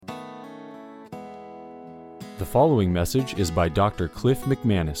The following message is by Dr. Cliff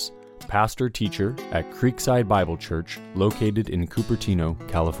McManus, pastor-teacher at Creekside Bible Church, located in Cupertino,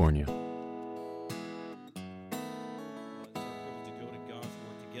 California. It's our privilege to go to God's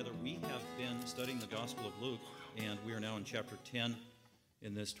Word together. We have been studying the Gospel of Luke, and we are now in chapter 10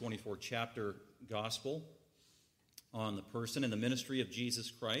 in this 24-chapter Gospel on the person and the ministry of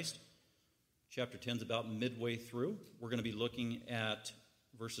Jesus Christ. Chapter 10 is about midway through. We're going to be looking at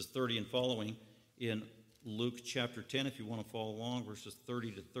verses 30 and following in Luke chapter 10, if you want to follow along, verses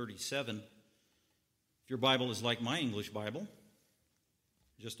 30 to 37. If your Bible is like my English Bible,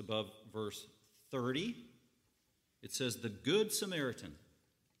 just above verse 30, it says, the Good Samaritan.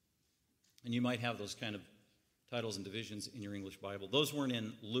 And you might have those kind of titles and divisions in your English Bible. Those weren't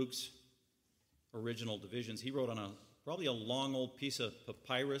in Luke's original divisions. He wrote on probably a long old piece of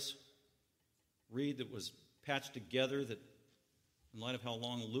papyrus reed that was patched together that, in light of how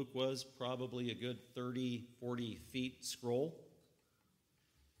long Luke was, probably a good 30, 40 feet scroll.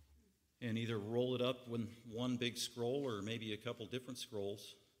 And either roll it up with one big scroll or maybe a couple different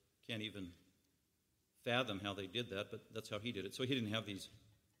scrolls. Can't even fathom how they did that, but that's how he did it. So he didn't have these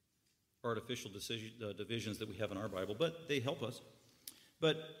artificial divisions that we have in our Bible, but they help us.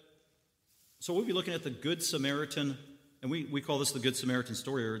 So we'll be looking at the Good Samaritan, and we call this the Good Samaritan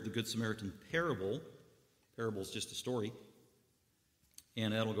story or the Good Samaritan parable. Parable is just a story.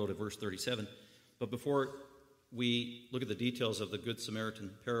 And that'll go to verse 37. But before we look at the details of the Good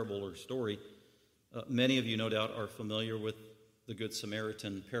Samaritan parable or story, many of you no doubt are familiar with the Good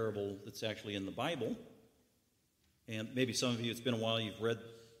Samaritan parable that's actually in the Bible. And maybe some of you, it's been a while, you've read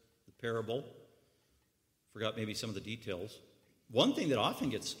the parable, forgot maybe some of the details. One thing that often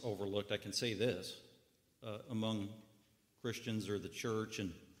gets overlooked, I can say this, among Christians or the church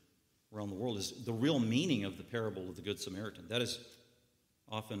and around the world, is the real meaning of the parable of the Good Samaritan. That is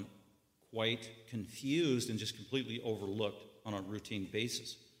often quite confused and just completely overlooked on a routine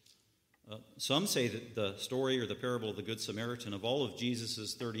basis. Some say that the story or the parable of the Good Samaritan, of all of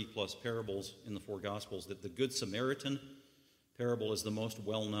Jesus' 30-plus parables in the four Gospels, that the Good Samaritan parable is the most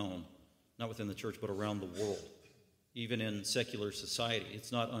well-known, not within the church, but around the world. Even in secular society,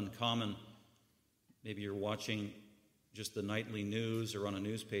 it's not uncommon. Maybe you're watching just the nightly news or on a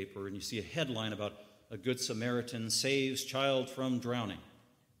newspaper, and you see a headline about a Good Samaritan saves child from drowning.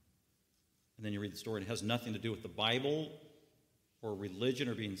 And then you read the story, and it has nothing to do with the Bible or religion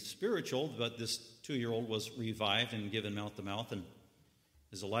or being spiritual, but this 2-year-old was revived and given mouth-to-mouth and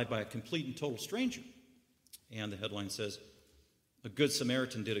is alive by a complete and total stranger. And the headline says, a Good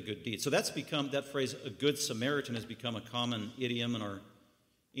Samaritan did a good deed. So that phrase, a Good Samaritan, has become a common idiom in our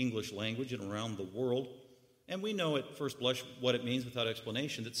English language and around the world. And we know at first blush what it means without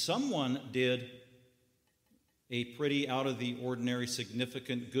explanation, that someone did a pretty out-of-the-ordinary,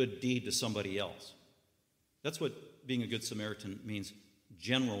 significant good deed to somebody else. That's what being a Good Samaritan means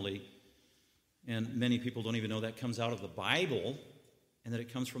generally. And many people don't even know that comes out of the Bible and that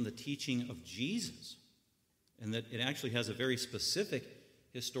it comes from the teaching of Jesus. And that it actually has a very specific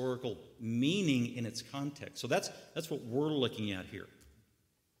historical meaning in its context. So that's what we're looking at here.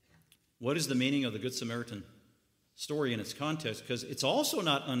 What is the meaning of the Good Samaritan story in its context? Because it's also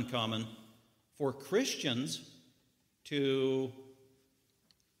not uncommon for Christians to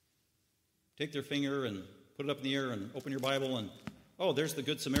take their finger and put it up in the air and open your Bible and, oh, there's the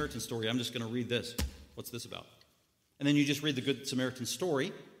Good Samaritan story. I'm just going to read this. What's this about? And then you just read the Good Samaritan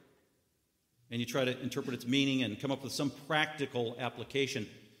story and you try to interpret its meaning and come up with some practical application.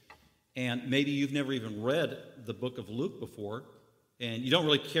 And maybe you've never even read the book of Luke before, and you don't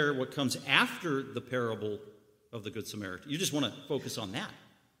really care what comes after the parable of the Good Samaritan. You just want to focus on that.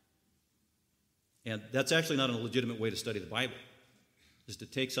 And that's actually not a legitimate way to study the Bible, is to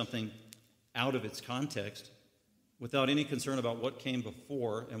take something out of its context without any concern about what came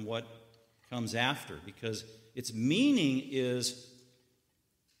before and what comes after, because its meaning is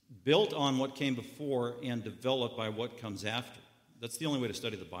built on what came before and developed by what comes after. That's the only way to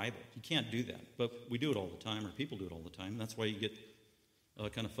study the Bible. You can't do that, but we do it all the time, or people do it all the time. That's why you get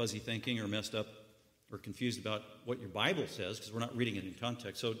kind of fuzzy thinking or messed up or confused about what your Bible says, because we're not reading it in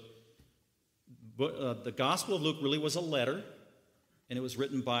context. So the Gospel of Luke really was a letter, and it was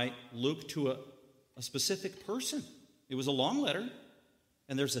written by Luke to a specific person. It was a long letter,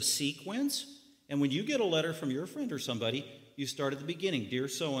 and there's a sequence. And when you get a letter from your friend or somebody, you start at the beginning. Dear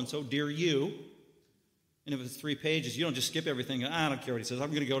so-and-so, dear you. And if it's 3 pages, you don't just skip everything. I don't care what he says. I'm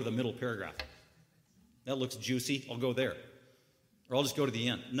going to go to the middle paragraph. That looks juicy. I'll go there. Or I'll just go to the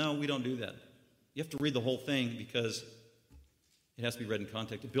end. No, we don't do that. You have to read the whole thing because it has to be read in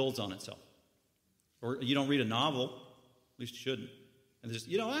context. It builds on itself. Or you don't read a novel, at least you shouldn't, and just,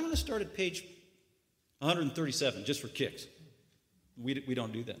 I'm going to start at page 137, just for kicks. We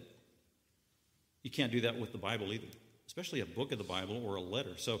don't do that. You can't do that with the Bible either, especially a book of the Bible or a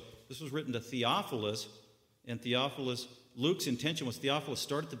letter. So this was written to Theophilus, and Luke's intention was Theophilus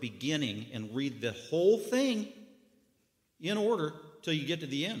start at the beginning and read the whole thing in order till you get to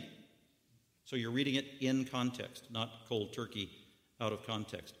the end. So you're reading it in context, not cold turkey out of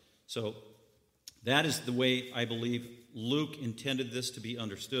context. So that is the way I believe Luke intended this to be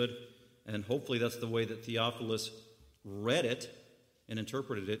understood, and hopefully that's the way that Theophilus read it and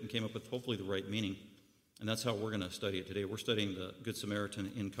interpreted it and came up with hopefully the right meaning. And that's how we're going to study it today. We're studying the Good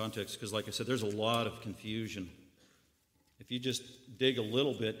Samaritan in context because, like I said, there's a lot of confusion. If you just dig a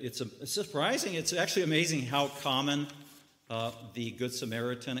little bit, it's surprising. It's actually amazing how common the Good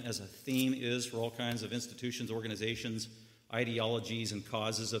Samaritan as a theme is for all kinds of institutions, organizations, ideologies, and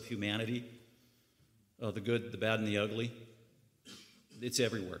causes of humanity. The good, the bad, and the ugly. It's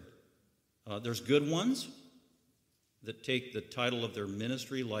everywhere. There's good ones that take the title of their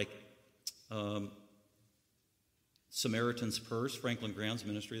ministry, like Samaritan's Purse, Franklin Graham's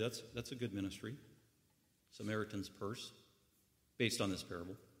ministry. That's a good ministry. Samaritan's Purse, based on this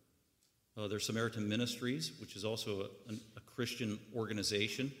parable. There's Samaritan Ministries, which is also a Christian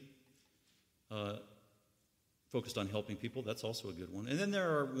organization focused on helping people. That's also a good one. And then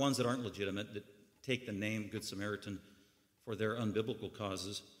there are ones that aren't legitimate that take the name Good Samaritan for their unbiblical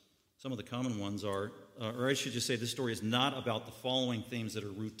causes. Some of the common ones are, or I should just say this story is not about the following themes that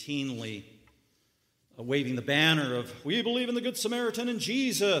are routinely waving the banner of, we believe in the Good Samaritan and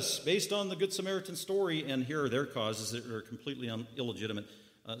Jesus, based on the Good Samaritan story, and here are their causes that are completely illegitimate.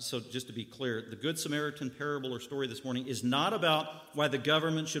 So just to be clear, the Good Samaritan parable or story this morning is not about why the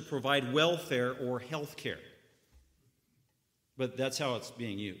government should provide welfare or health care. But that's how it's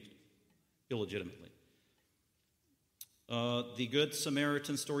being used, illegitimately. The Good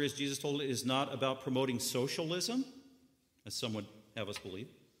Samaritan story, as Jesus told it, is not about promoting socialism, as some would have us believe.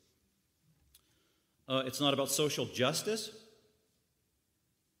 It's not about social justice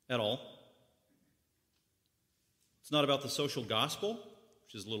at all. It's not about the social gospel,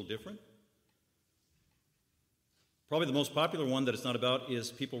 which is a little different. Probably the most popular one that it's not about is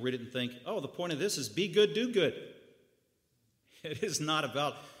people read it and think, oh, the point of this is be good, do good. It is not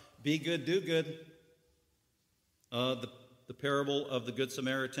about be good, do good. The parable of the Good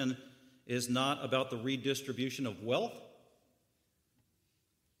Samaritan is not about the redistribution of wealth.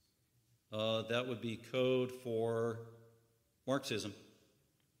 That would be code for Marxism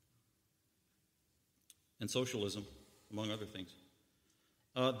and socialism, among other things.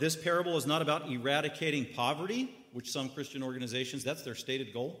 This parable is not about eradicating poverty, which some Christian organizations, that's their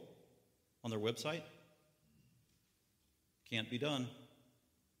stated goal on their website. Can't be done.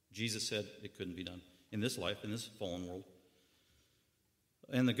 Jesus said it couldn't be done in this life, in this fallen world.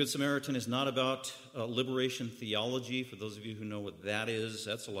 And the Good Samaritan is not about liberation theology. For those of you who know what that is,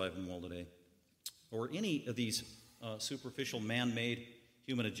 that's alive and well today. Or any of these superficial man-made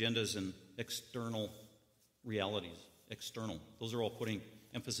human agendas and external realities. External. Those are all putting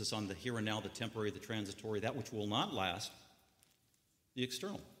emphasis on the here and now, the temporary, the transitory, that which will not last, the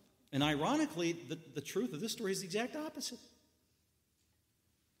external. And ironically, the truth of this story is the exact opposite.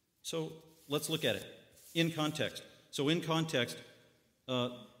 So let's look at it in context. So in context,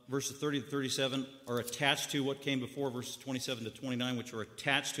 verses 30 to 37 are attached to what came before verses 27 to 29, which are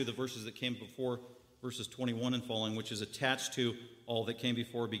attached to the verses that came before verses 21 and following, which is attached to all that came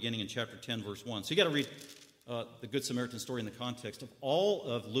before, beginning in chapter 10, verse 1. So you got to read the Good Samaritan story in the context of all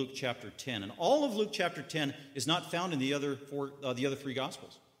of Luke chapter 10. And all of Luke chapter 10 is not found in the other three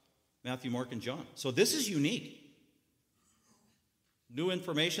Gospels, Matthew, Mark, and John. So this is unique. New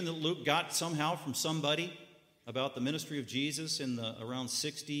information that Luke got somehow from somebody about the ministry of Jesus in around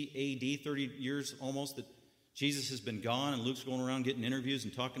 60 AD, 30 years almost, that Jesus has been gone, and Luke's going around getting interviews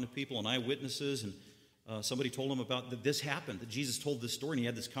and talking to people and eyewitnesses, and somebody told him about that this happened, that Jesus told this story, and he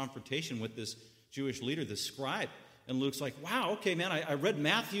had this confrontation with this Jewish leader, this scribe. And Luke's like, wow, okay, man, I read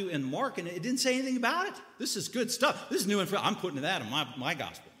Matthew and Mark, and it didn't say anything about it. This is good stuff. This is new information. I'm putting that in my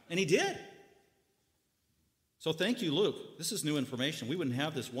gospel. And he did. So thank you, Luke. This is new information. We wouldn't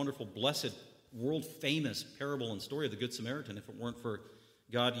have this wonderful, blessed, world-famous parable and story of the Good Samaritan if it weren't for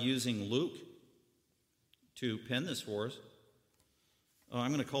God using Luke to pen this for us.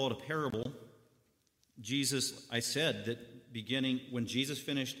 I'm going to call it a parable. Jesus, I said that beginning when Jesus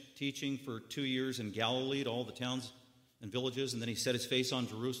finished teaching for 2 years in Galilee to all the towns and villages, and then he set his face on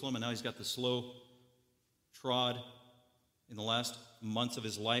Jerusalem, and now he's got the slow trod in the last months of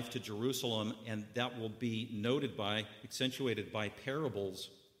his life to Jerusalem, and that will be noted by, accentuated by parables.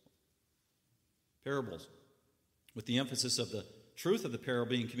 Parables, with the emphasis of the truth of the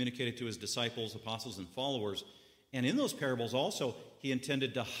parable being communicated to his disciples, apostles, and followers. And in those parables also, he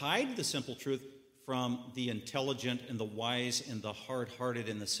intended to hide the simple truth from the intelligent and the wise and the hard-hearted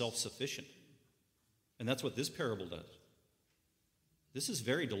and the self-sufficient. And that's what this parable does. This is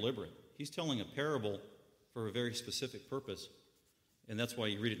very deliberate. He's telling a parable for a very specific purpose. And that's why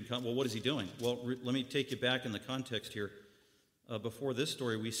you read it in well, what is he doing? Well, let me take you back in the context here. Before this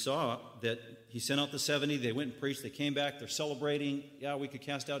story, we saw that he sent out the 70. They went and preached. They came back. They're celebrating. Yeah, we could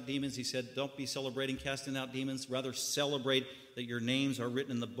cast out demons. He said, don't be celebrating casting out demons. Rather, celebrate that your names are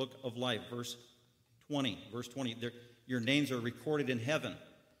written in the book of life. Verse 20. Your names are recorded in heaven.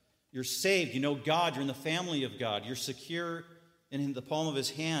 You're saved. You know God. You're in the family of God. You're secure in the palm of his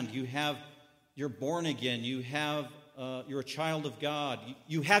hand. You're born again. You're a child of God.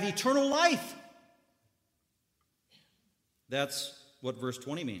 You have eternal life. That's what verse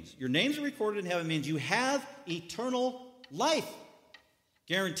 20 means. Your names are recorded in heaven means you have eternal life.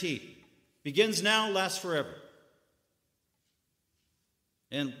 Guaranteed. Begins now, lasts forever.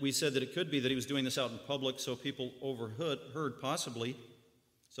 And we said that it could be that he was doing this out in public so people overheard possibly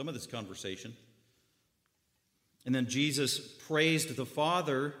some of this conversation. And then Jesus praised the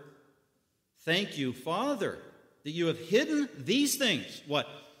Father. Thank you, Father, that you have hidden these things. What?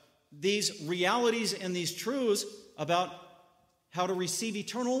 These realities and these truths about how to receive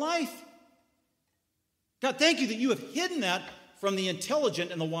eternal life. God, thank you that you have hidden that from the intelligent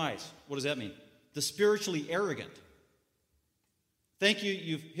and the wise. What does that mean? The spiritually arrogant. Thank you,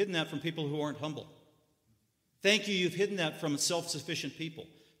 you've hidden that from people who aren't humble. Thank you, you've hidden that from self-sufficient people.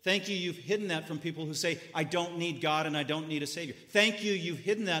 Thank you, you've hidden that from people who say, I don't need God and I don't need a Savior. Thank you, you've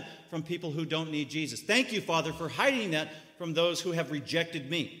hidden that from people who don't need Jesus. Thank you, Father, for hiding that from those who have rejected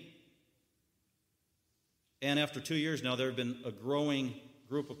me. And after 2 years now, there have been a growing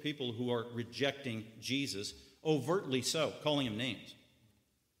group of people who are rejecting Jesus, overtly so, calling him names.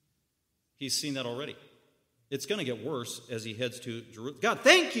 He's seen that already. It's going to get worse as he heads to Jerusalem. God,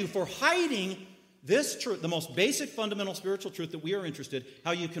 thank you for hiding this truth, the most basic, fundamental spiritual truth that we are interested,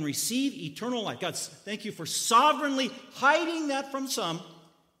 how you can receive eternal life. God, thank you for sovereignly hiding that from some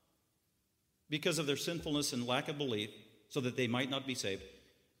because of their sinfulness and lack of belief, so that they might not be saved.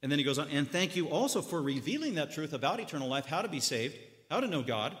 And then he goes on, and thank you also for revealing that truth about eternal life, how to be saved, how to know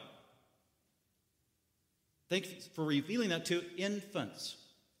God. Thanks for revealing that to infants.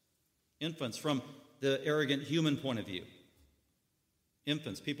 Infants, from the arrogant human point of view.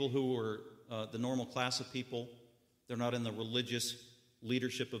 Infants, people who were the normal class of people. They're not in the religious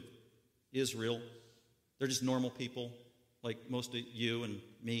leadership of Israel. They're just normal people, like most of you and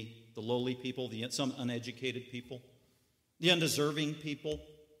me, the lowly people, some uneducated people, the undeserving people.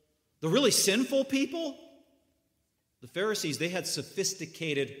 The really sinful people, the Pharisees, they had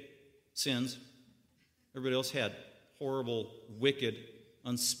sophisticated sins. Everybody else had horrible, wicked,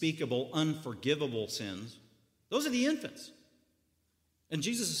 unspeakable, unforgivable sins. Those are the infants. And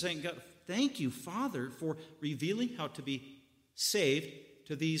Jesus is saying, God, thank you, Father, for revealing how to be saved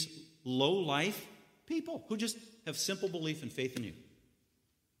to these low-life people who just have simple belief and faith in you.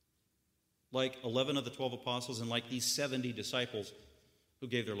 Like 11 of the 12 apostles and like these 70 disciples who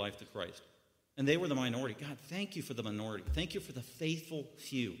gave their life to Christ. And they were the minority. God, thank you for the minority. Thank you for the faithful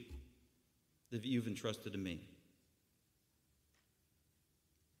few that you've entrusted to me.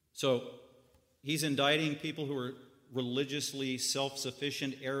 So he's indicting people who are religiously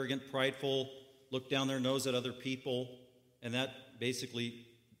self-sufficient, arrogant, prideful, look down their nose at other people, and that basically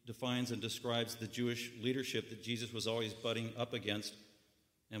defines and describes the Jewish leadership that Jesus was always butting up against.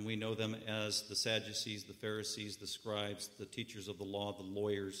 And we know them as the Sadducees, the Pharisees, the scribes, the teachers of the law, the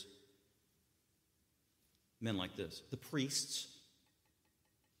lawyers. Men like this. The priests,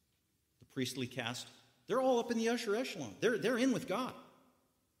 the priestly caste, they're all up in the usher echelon. They're in with God.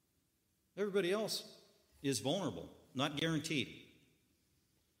 Everybody else is vulnerable, not guaranteed.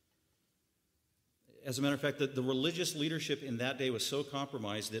 As a matter of fact, the religious leadership in that day was so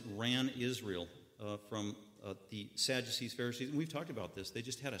compromised that ran Israel from the Sadducees, Pharisees, and we've talked about this. They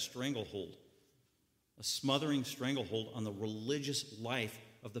just had a stranglehold, a smothering stranglehold on the religious life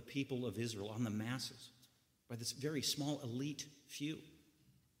of the people of Israel, on the masses, by this very small elite few. And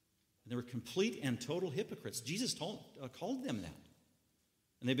they were complete and total hypocrites. Jesus called them that.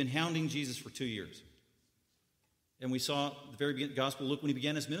 And they've been hounding Jesus for 2 years. And we saw the very beginning, Gospel of Luke, when he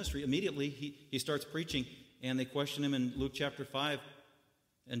began his ministry, immediately he starts preaching, and they question him in Luke chapter 5.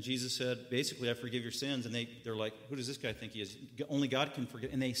 And Jesus said, basically, I forgive your sins. And they're like, who does this guy think he is? Only God can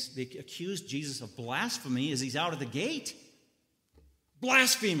forgive. And they accused Jesus of blasphemy as he's out of the gate.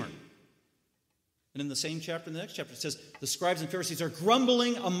 Blasphemer. And in the same chapter, in the next chapter, it says, the scribes and Pharisees are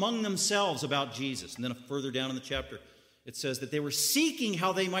grumbling among themselves about Jesus. And then further down in the chapter, it says that they were seeking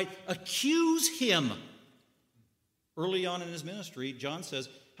how they might accuse him. Early on in his ministry, John says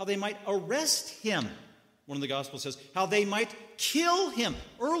how they might arrest him. One of the Gospels says how they might kill him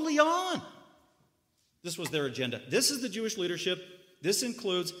early on. This was their agenda. This is the Jewish leadership. This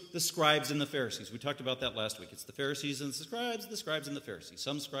includes the scribes and the Pharisees. We talked about that last week. It's the Pharisees and the scribes and the Pharisees.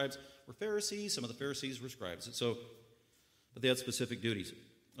 Some scribes were Pharisees, some of the Pharisees were scribes. But they had specific duties.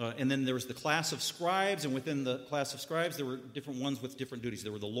 And then there was the class of scribes, and within the class of scribes, there were different ones with different duties.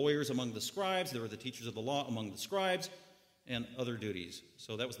 There were the lawyers among the scribes, there were the teachers of the law among the scribes, and other duties.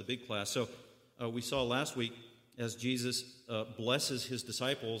 So that was the big class. So we saw last week, as Jesus blesses his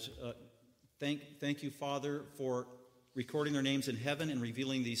disciples, thank you, Father, for recording their names in heaven and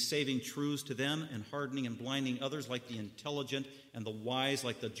revealing these saving truths to them and hardening and blinding others like the intelligent and the wise,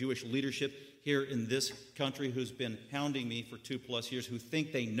 like the Jewish leadership here in this country who's been hounding me for 2+ years, who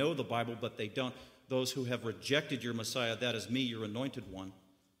think they know the Bible, but they don't. Those who have rejected your Messiah, that is me, your anointed one.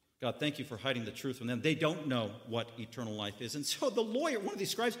 God, thank you for hiding the truth from them. They don't know what eternal life is. And so the lawyer, one of these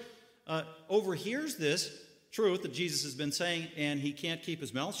scribes, overhears this truth that Jesus has been saying, and he can't keep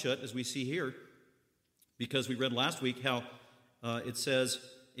his mouth shut, as we see here, because we read last week how it says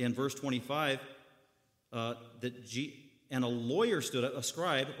in verse 25 and a lawyer stood up,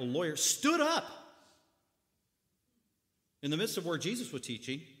 a lawyer stood up in the midst of where Jesus was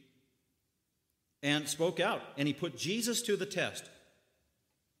teaching and spoke out, and he put Jesus to the test.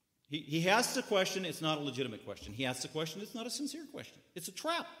 He asks a question, it's not a legitimate question. He asks a question, it's not a sincere question. It's a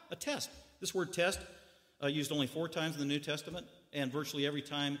trap, a test. This word test, used only 4 times in the New Testament, and virtually every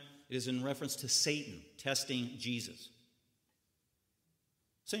time it is in reference to Satan testing Jesus.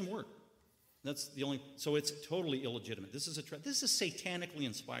 Same word. That's the only, so it's totally illegitimate. This is a trap. This is satanically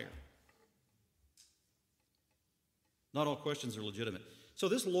inspired. Not all questions are legitimate. So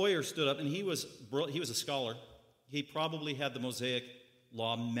this lawyer stood up, and he was a scholar. He probably had the Mosaic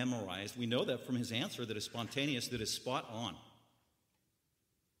law memorized. We know that from his answer, that is spontaneous, that is spot on.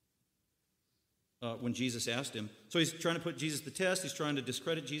 When Jesus asked him. So he's trying to put Jesus to the test. He's trying to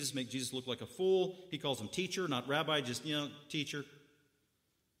discredit Jesus, make Jesus look like a fool. He calls him teacher, not rabbi, just, teacher.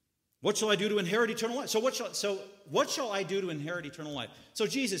 What shall I do to inherit eternal life? So what shall I do to inherit eternal life? So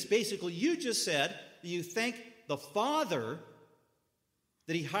Jesus, basically, you just said that you thank the Father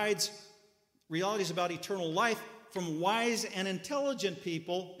that he hides realities about eternal life from wise and intelligent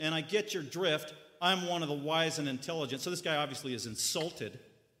people, and I get your drift. I'm one of the wise and intelligent. So this guy obviously is insulted.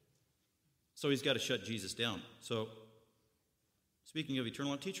 So he's got to shut Jesus down. So, speaking of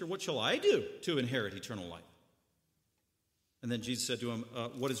eternal life, teacher, what shall I do to inherit eternal life? And then Jesus said to him,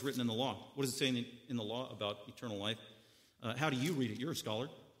 what is written in the law? What does it say in the law about eternal life? How do you read it? You're a scholar.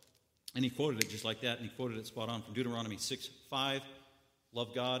 And he quoted it just like that, and he quoted it spot on from Deuteronomy 6:5,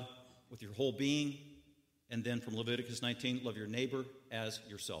 love God with your whole being. And then from Leviticus 19, love your neighbor as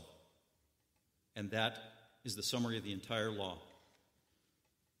yourself. And that is the summary of the entire law.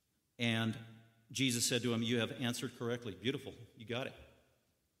 And Jesus said to him, you have answered correctly. Beautiful. You got it.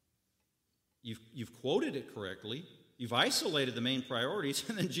 You've quoted it correctly. You've isolated the main priorities.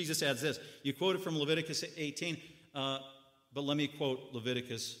 And then Jesus adds this. You quoted from Leviticus 18, but let me quote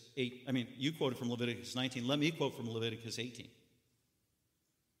Leviticus 8. You quoted from Leviticus 19. Let me quote from Leviticus 18.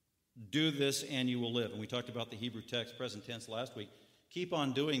 Do this and you will live. And we talked about the Hebrew text, present tense, last week. Keep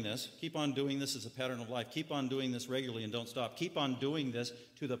on doing this. Keep on doing this as a pattern of life. Keep on doing this regularly and don't stop. Keep on doing this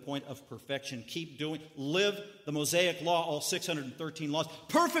to the point of perfection. Live the Mosaic law, all 613 laws,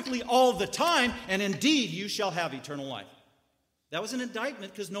 perfectly all the time, and indeed you shall have eternal life. That was an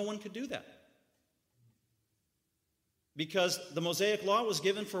indictment because no one could do that. Because the Mosaic law was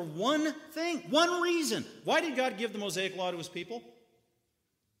given for one thing, one reason. Why did God give the Mosaic law to his people?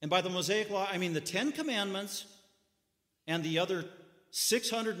 And by the Mosaic law, I mean the 10 Commandments and the other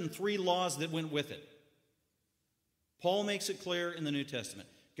 603 laws that went with it. Paul makes it clear in the New Testament.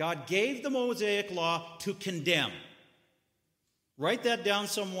 God gave the Mosaic law to condemn. Write that down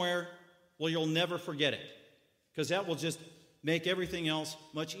somewhere. Well, you'll never forget it. Because that will just make everything else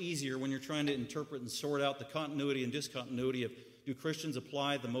much easier when you're trying to interpret and sort out the continuity and discontinuity of, do Christians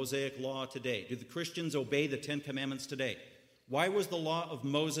apply the Mosaic law today? Do the Christians obey the 10 Commandments today? Why was the law of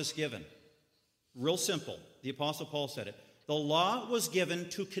Moses given? Real simple. The Apostle Paul said it. The law was given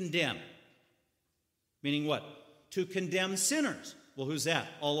to condemn. Meaning what? To condemn sinners. Well, who's that?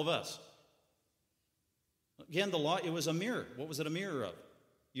 All of us. Again, the law, it was a mirror. What was it a mirror of?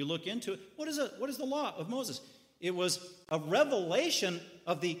 You look into it. What is the law of Moses? It was a revelation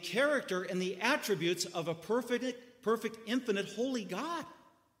of the character and the attributes of a perfect, infinite, holy God.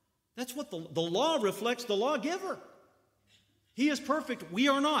 That's what the law reflects the lawgiver. He is perfect. We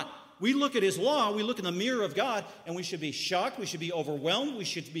are not. We look at his law, we look in the mirror of God, and we should be shocked, we should be overwhelmed, we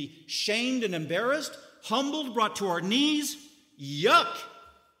should be shamed and embarrassed, humbled, brought to our knees. Yuck!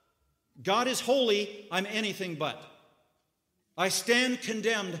 God is holy, I'm anything but. I stand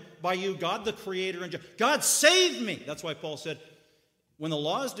condemned by you, God the Creator and judge. God, save me! That's why Paul said, when the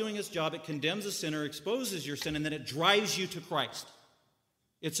law is doing its job, it condemns a sinner, exposes your sin, and then it drives you to Christ.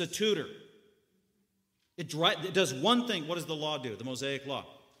 It's a tutor. It does one thing. What does the law do? The Mosaic law.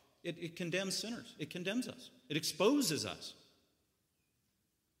 It condemns sinners. It condemns us. It exposes us.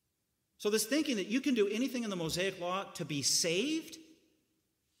 So this thinking that you can do anything in the Mosaic law to be saved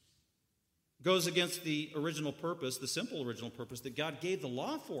goes against the original purpose, the simple original purpose that God gave the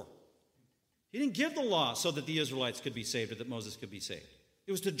law for. He didn't give the law so that the Israelites could be saved or that Moses could be saved.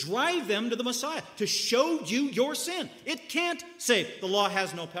 It was to drive them to the Messiah, to show you your sin. It can't save. The law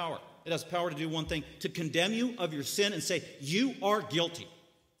has no power. It has power to do one thing, to condemn you of your sin and say, you are guilty.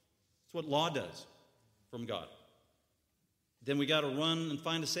 That's what law does from God. Then we got to run and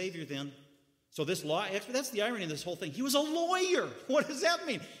find a Savior then. So this law, that's the irony of this whole thing. He was a lawyer. What does that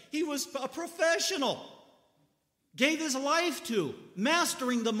mean? He was a professional. Gave his life to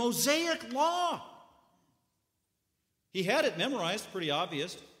mastering the Mosaic law. He had it memorized, pretty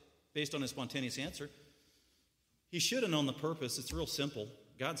obvious, based on his spontaneous answer. He should have known the purpose. It's real simple.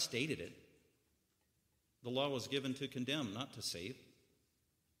 God stated it. The law was given to condemn, not to save.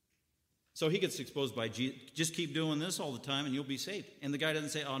 So he gets exposed by Jesus. Just keep doing this all the time and you'll be saved. And the guy doesn't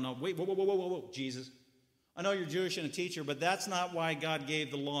say, oh no, wait, whoa, Jesus. I know you're Jewish and a teacher, but that's not why God gave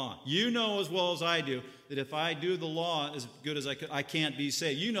the law. You know as well as I do that if I do the law as good as I could, I can't be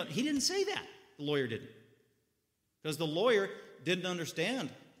saved. You know, he didn't say that. The lawyer didn't. Because the lawyer didn't understand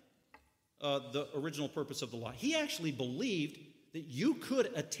the original purpose of the law. He actually believed that you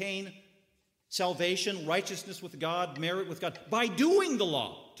could attain salvation, righteousness with God, merit with God, by doing the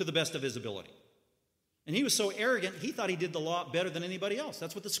law to the best of his ability. And he was so arrogant, he thought he did the law better than anybody else.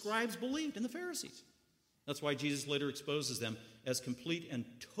 That's what the scribes believed and the Pharisees. That's why Jesus later exposes them as complete and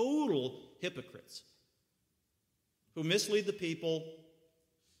total hypocrites who mislead the people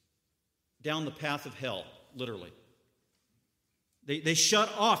down the path of hell, literally. They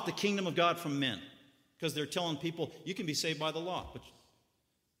shut off the kingdom of God from men because they're telling people, you can be saved by the law,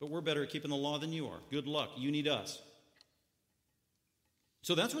 but we're better at keeping the law than you are. Good luck. You need us.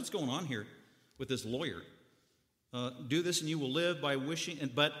 So that's what's going on here with this lawyer. Do this and you will live by wishing,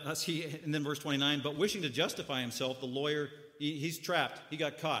 and then verse 29, but wishing to justify himself, the lawyer, he's trapped. He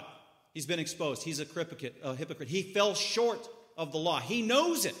got caught. He's been exposed. He's a hypocrite. He fell short of the law. He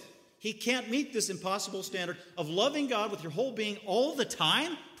knows it. He can't meet this impossible standard of loving God with your whole being all the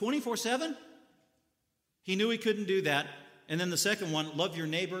time, 24/7. He knew he couldn't do that. And then the second one, love your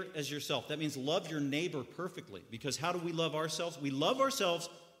neighbor as yourself. That means love your neighbor perfectly. Because how do we love ourselves? We love ourselves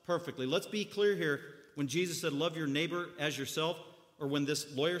perfectly. Let's be clear here. When Jesus said, love your neighbor as yourself, or when this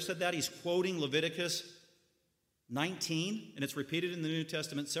lawyer said that, he's quoting Leviticus 19, and it's repeated in the New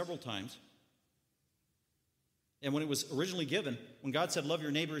Testament several times. And when it was originally given, when God said, love your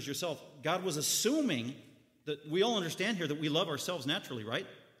neighbor as yourself, God was assuming that we all understand here that we love ourselves naturally, right?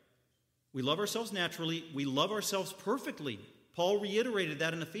 We love ourselves naturally. We love ourselves perfectly. Paul reiterated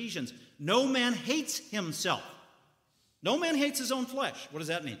that in Ephesians. No man hates himself. No man hates his own flesh. What does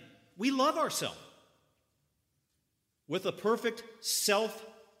that mean? We love ourselves with a perfect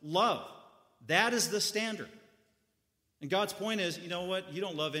self-love. That is the standard. And God's point is, you know what? You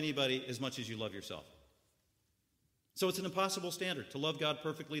don't love anybody as much as you love yourself. So it's an impossible standard to love God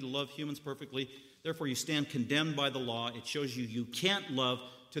perfectly, to love humans perfectly. Therefore, you stand condemned by the law. It shows you can't love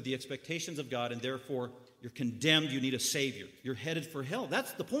to the expectations of God, and therefore you're condemned. You need a Savior. You're headed for hell.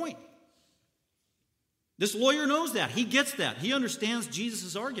 That's the point. This lawyer knows that. He gets that. He understands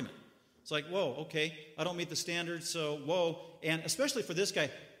Jesus' argument. It's like, whoa, okay, I don't meet the standards, so whoa. And especially for this guy,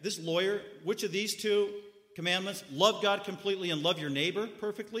 this lawyer, which of these two commandments, love God completely and love your neighbor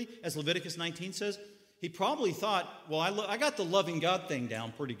perfectly, as Leviticus 19 says, he probably thought, well, I got the loving God thing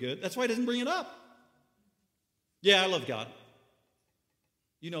down pretty good. That's why he doesn't bring it up. Yeah, I love God.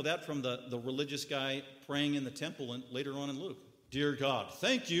 You know that from the religious guy praying in the temple and later on in Luke. Dear God,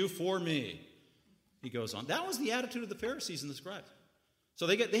 thank you for me. He goes on. That was the attitude of the Pharisees and the scribes. So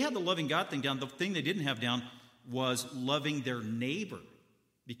they had the loving God thing down. The thing they didn't have down was loving their neighbor.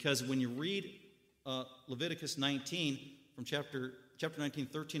 Because when you read Leviticus 19 from chapter 19,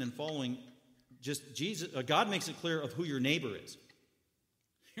 13 and following, God makes it clear of who your neighbor is.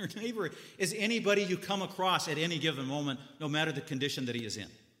 Your neighbor is anybody you come across at any given moment, no matter the condition that he is in.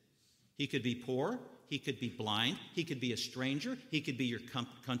 He could be poor. He could be blind. He could be a stranger. He could be your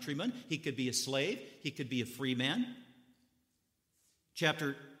countryman. He could be a slave. He could be a free man.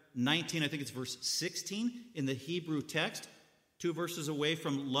 Chapter 19, I think it's verse 16 in the Hebrew text, 2 verses away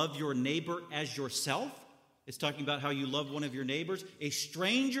from love your neighbor as yourself. It's talking about how you love one of your neighbors, a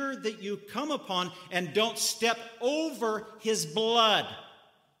stranger that you come upon, and don't step over his blood.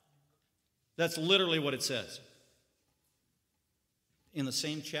 That's literally what it says. In the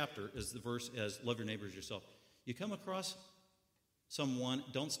same chapter as the verse as love your neighbor as yourself. You come across someone,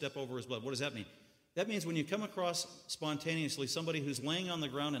 don't step over his blood. What does that mean? That means when you come across spontaneously somebody who's laying on the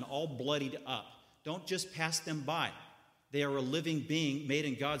ground and all bloodied up, don't just pass them by. They are a living being made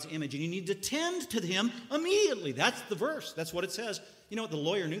in God's image, and you need to tend to him immediately. That's the verse. That's what it says. You know what? The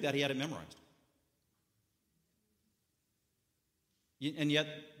lawyer knew that. He had it memorized. And yet,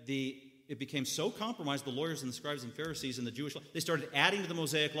 it became so compromised, the lawyers and the scribes and Pharisees and the Jewish law, they started adding to the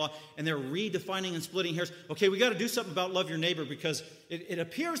Mosaic law, and they're redefining and splitting hairs. Okay, we got to do something about love your neighbor, because it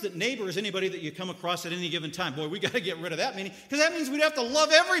appears that neighbor is anybody that you come across at any given time. Boy, we got to get rid of that meaning, because that means we'd have to love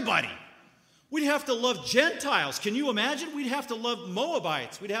everybody. We'd have to love Gentiles. Can you imagine? We'd have to love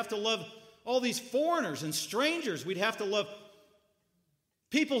Moabites. We'd have to love all these foreigners and strangers. We'd have to love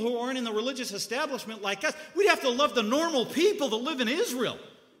people who aren't in the religious establishment like us. We'd have to love the normal people that live in Israel.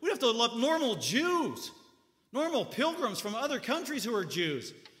 We'd have to love normal Jews, normal pilgrims from other countries who are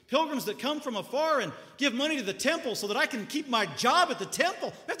Jews, pilgrims that come from afar and give money to the temple so that I can keep my job at the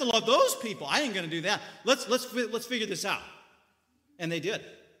temple. We have to love those people. I ain't going to do that. Let's figure this out. And they did.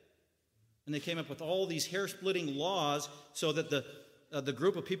 And they came up with all these hair-splitting laws so that the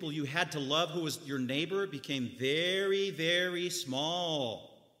group of people you had to love, who was your neighbor, became very, very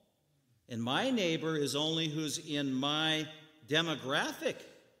small. And my neighbor is only who's in my demographic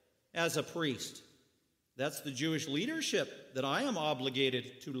as a priest. That's the Jewish leadership that I am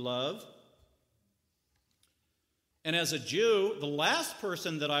obligated to love. And as a Jew, the last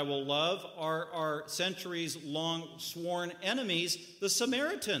person that I will love are our centuries-long sworn enemies, the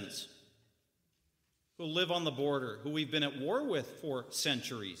Samaritans, who live on the border, who we've been at war with for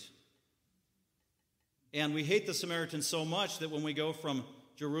centuries. And we hate the Samaritans so much that when we go from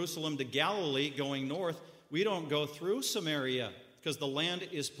Jerusalem to Galilee going north, we don't go through Samaria because the land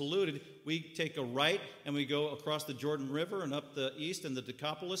is polluted. We take a right and we go across the Jordan River and up the east and the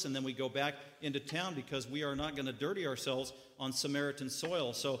Decapolis, and then we go back into town because we are not going to dirty ourselves on Samaritan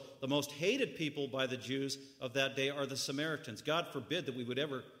soil. So the most hated people by the Jews of that day are the Samaritans. God forbid that we would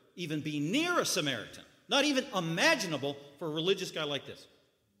ever even be near a Samaritan. Not even imaginable for a religious guy like this.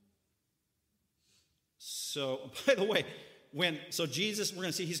 So, by the way, Jesus, we're going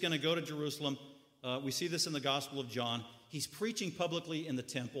to see he's going to go to Jerusalem. We see this in the Gospel of John. He's preaching publicly in the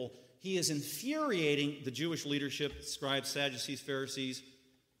temple. He is infuriating the Jewish leadership, scribes, Sadducees, Pharisees,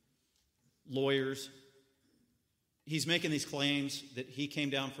 lawyers. He's making these claims that he came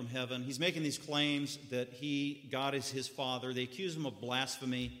down from heaven. He's making these claims that God is his father. They accuse him of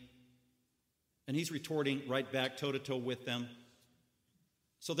blasphemy. And he's retorting right back toe-to-toe with them.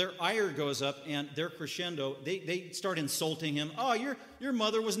 So their ire goes up, and their crescendo, they start insulting him. Oh, your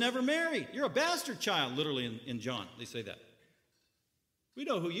mother was never married. You're a bastard child, literally in John. They say that. We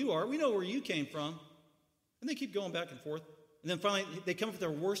know who you are. We know where you came from. And they keep going back and forth. And then finally, they come up with their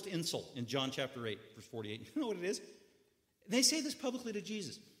worst insult in John chapter 8, verse 48. You know what it is? They say this publicly to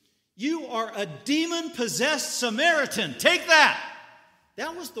Jesus. You are a demon-possessed Samaritan. Take that.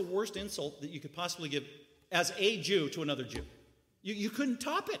 That was the worst insult that you could possibly give as a Jew to another Jew. You couldn't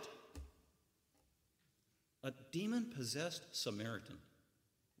top it. A demon-possessed Samaritan.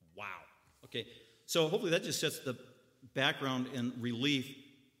 Wow. Okay, so hopefully that just sets the background and relief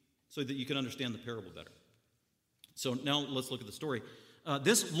so that you can understand the parable better. So now let's look at the story.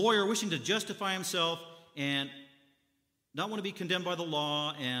 This lawyer, wishing to justify himself and not want to be condemned by the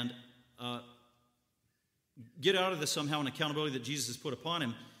law and get out of this somehow an accountability that Jesus has put upon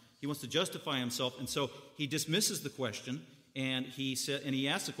him. He wants to justify himself, and so he dismisses the question, and he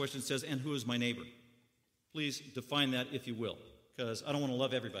asks the question, says, and who is my neighbor? Please define that if you will, because I don't want to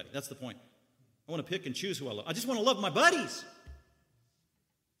love everybody. That's the point. I want to pick and choose who I love. I just want to love my buddies.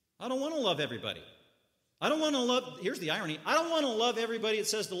 I don't want to love everybody. I don't want to love, here's the irony, I don't want to love everybody it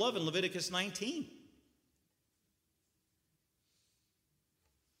says to love in Leviticus 19.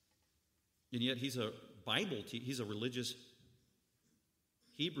 And yet he's a Bible teacher, he's a religious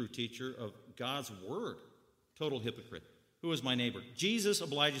Hebrew teacher of God's word. Total hypocrite. Who is my neighbor? Jesus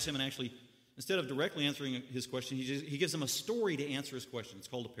obliges him, and actually, instead of directly answering his question, he gives him a story to answer his question. It's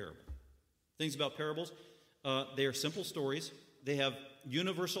called a parable. Things about parables, they are simple stories. They have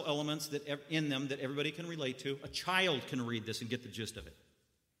universal elements in them that everybody can relate to. A child can read this and get the gist of it.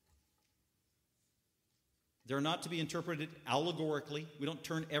 They're not to be interpreted allegorically. We don't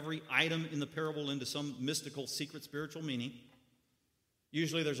turn every item in the parable into some mystical, secret, spiritual meaning.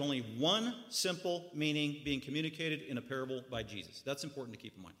 Usually there's only one simple meaning being communicated in a parable by Jesus. That's important to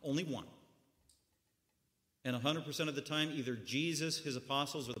keep in mind. Only one. And 100% of the time, either Jesus, his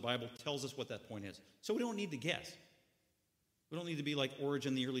apostles, or the Bible tells us what that point is. So we don't need to guess. We don't need to be like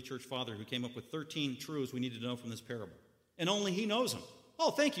Origen, the early church father, who came up with 13 truths we need to know from this parable. And only he knows them.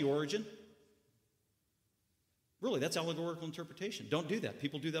 Oh, thank you, Origen. Really, that's allegorical interpretation. Don't do that.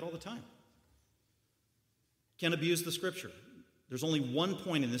 People do that all the time. Can't abuse the Scripture. There's only one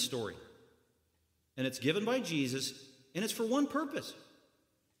point in this story. And it's given by Jesus, and it's for one purpose.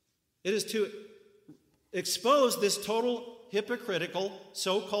 It is to expose this total hypocritical,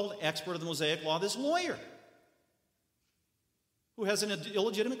 so-called expert of the Mosaic Law, this lawyer, who has an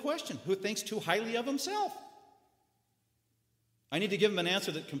illegitimate question, who thinks too highly of himself. I need to give him an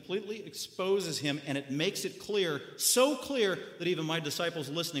answer that completely exposes him, and it makes it clear, so clear that even my disciples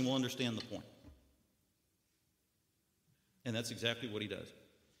listening will understand the point. And that's exactly what he does.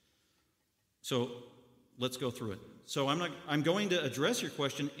 So let's go through it. So I'm going to address your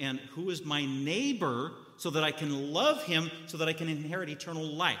question, and who is my neighbor, so that I can love him, so that I can inherit eternal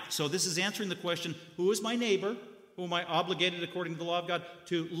life. So this is answering the question, who is my neighbor? Who am I obligated according to the law of God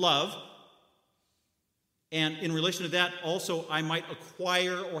to love? And in relation to that, also, I might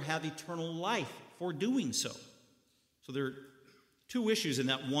acquire or have eternal life for doing so. So there are two issues in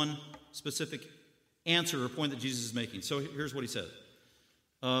that one specific answer or point that Jesus is making. So here's what he says.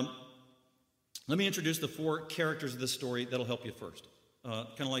 Let me introduce the four characters of this story. That'll help you first. Kind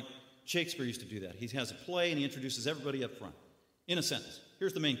of like Shakespeare used to do that. He has a play and he introduces everybody up front in a sentence.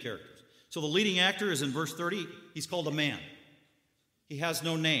 Here's the main characters. So the leading actor is in verse 30. He's called a man. He has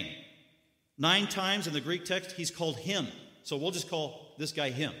no name. 9 times in the Greek text, he's called him. So we'll just call this guy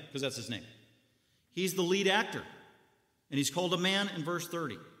him, because that's his name. He's the lead actor, and he's called a man in verse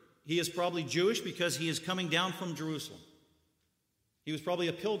 30. He is probably Jewish because he is coming down from Jerusalem. He was probably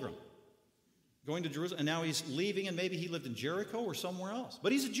a pilgrim going to Jerusalem, and now he's leaving, and maybe he lived in Jericho or somewhere else.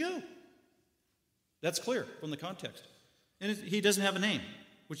 But he's a Jew. That's clear from the context. And he doesn't have a name,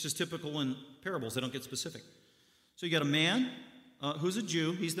 which is typical in parables. They don't get specific. So you got a man who's a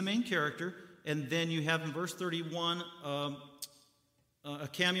Jew. He's the main character. And then you have in verse 31 a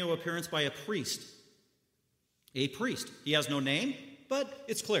cameo appearance by a priest. A priest. He has no name, but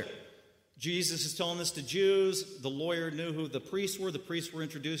it's clear. Jesus is telling this to Jews. The lawyer knew who the priests were. The priests were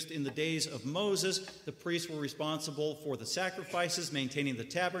introduced in the days of Moses. The priests were responsible for the sacrifices, maintaining the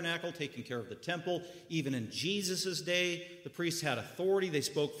tabernacle, taking care of the temple. Even in Jesus' day, the priests had authority. They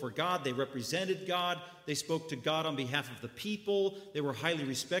spoke for God. They represented God. They spoke to God on behalf of the people. They were highly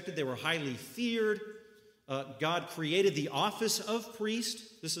respected. They were highly feared. God created the office of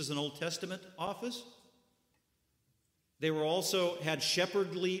priest. This is an Old Testament office. They were also had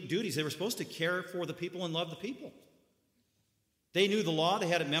shepherdly duties. They were supposed to care for the people and love the people. They knew the law. They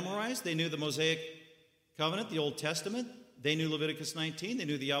had it memorized. They knew the Mosaic covenant, the Old Testament. They knew Leviticus 19. They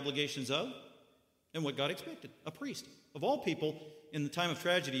knew the obligations of and what God expected. A priest. Of all people, in the time of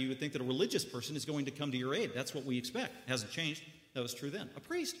tragedy, you would think that a religious person is going to come to your aid. That's what we expect. It hasn't changed. That was true then. A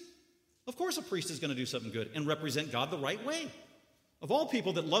priest. Of course a priest is going to do something good and represent God the right way. Of all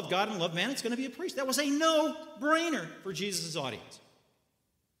people that love God and love man, it's going to be a priest. That was a no-brainer for Jesus' audience.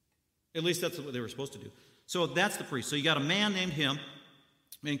 At least that's what they were supposed to do. So that's the priest. So you got a man named him,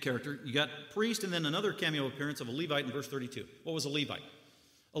 main character. You got priest, and then another cameo appearance of a Levite in verse 32. What was a Levite?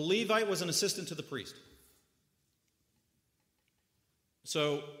 A Levite was an assistant to the priest.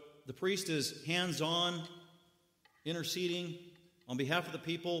 So the priest is hands-on, interceding on behalf of the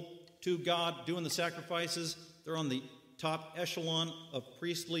people to God, doing the sacrifices. They're on the top echelon of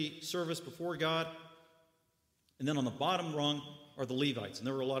priestly service before God. And then on the bottom rung are the Levites, and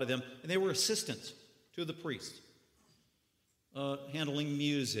there were a lot of them, and they were assistants to the priests, handling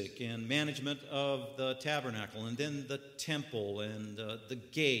music and management of the tabernacle, and then the temple, and the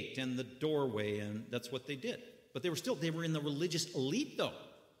gate, and the doorway, and that's what they did. But they were in the religious elite, though.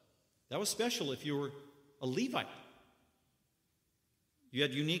 That was special if you were a Levite. You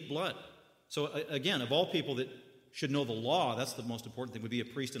had unique blood. So again, of all people that should know the law, that's the most important thing, would be a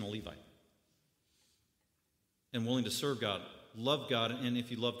priest and a Levite. And willing to serve God, love God, and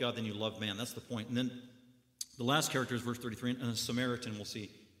if you love God, then you love man. That's the point. And then the last character is verse 33, and a Samaritan, we'll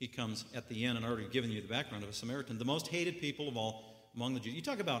see. He comes at the end, and I've already given you the background of a Samaritan, the most hated people of all among the Jews. You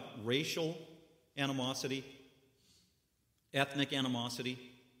talk about racial animosity, ethnic animosity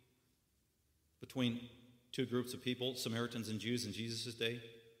between two groups of people, Samaritans and Jews in Jesus' day.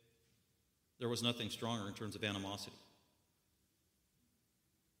 There was nothing stronger in terms of animosity.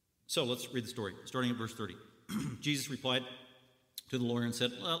 So let's read the story, starting at verse 30. Jesus replied to the lawyer and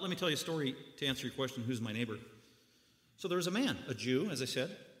said, let me tell you a story to answer your question, who's my neighbor? So there was a man, a Jew, as I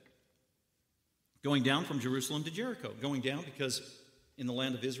said, going down from Jerusalem to Jericho. Going down because in the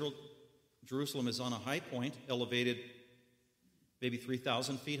land of Israel, Jerusalem is on a high point, elevated maybe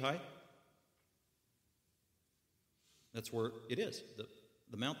 3,000 feet high. That's where it is,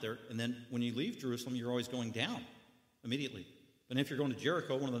 the mount there. And then when you leave Jerusalem, you're always going down immediately. And if you're going to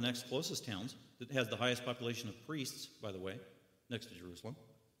Jericho, one of the next closest towns that has the highest population of priests, by the way, next to Jerusalem,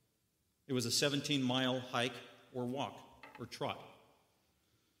 it was a 17-mile hike or walk or trot.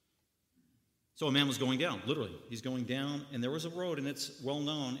 So a man was going down, literally. He's going down, and there was a road, and it's well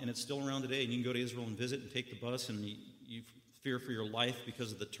known, and it's still around today. And you can go to Israel and visit and take the bus, and you fear for your life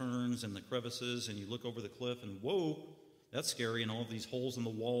because of the turns and the crevices, and you look over the cliff, and whoa, that's scary, and all of these holes in the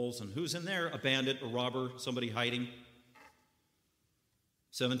walls, and who's in there? A bandit, a robber, somebody hiding.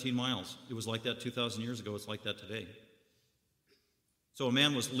 17 miles. It was like that 2,000 years ago. It's like that today. So a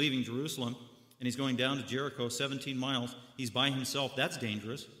man was leaving Jerusalem, and he's going down to Jericho, 17 miles. He's by himself. That's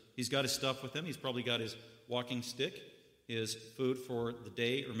dangerous. He's got his stuff with him. He's probably got his walking stick, his food for the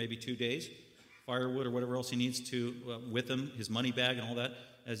day or maybe 2 days, firewood or whatever else he needs to with him, his money bag and all that,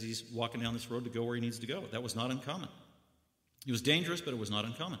 as he's walking down this road to go where he needs to go. That was not uncommon. It was dangerous, but it was not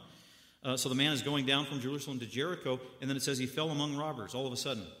uncommon. So the man is going down from Jerusalem to Jericho, and then it says he fell among robbers all of a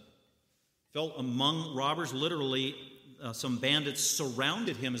sudden. Fell among robbers, literally some bandits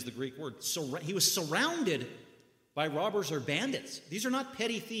surrounded him is the Greek word. He was surrounded by robbers or bandits. These are not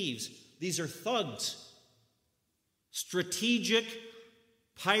petty thieves. These are thugs. Strategic,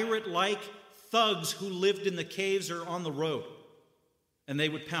 pirate-like thugs who lived in the caves or on the road. And they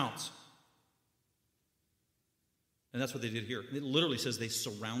would pounce. And that's what they did here. It literally says they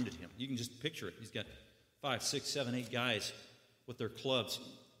surrounded him. You can just picture it. He's got 5, 6, 7, 8 guys with their clubs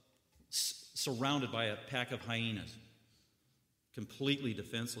surrounded by a pack of hyenas. Completely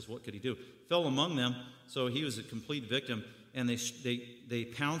defenseless. What could he do? Fell among them, so he was a complete victim. And they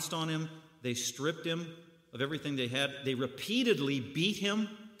pounced on him. They stripped him of everything they had. They repeatedly beat him,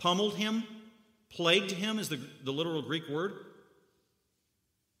 pummeled him, plagued him is the literal Greek word.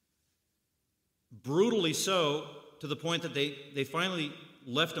 Brutally so, to the point that they finally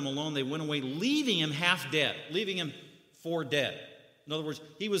left him alone. They went away, leaving him half dead, leaving him for dead. In other words,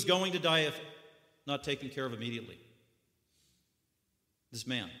 he was going to die if not taken care of immediately. This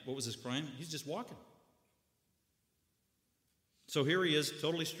man, what was his crime? He's just walking. So here he is,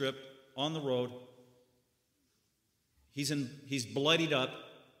 totally stripped, on the road. He's bloodied up.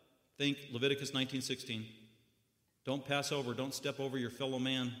 Think Leviticus 19:16. Don't pass over, don't step over your fellow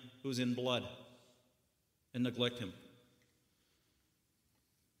man who's in blood and neglect him.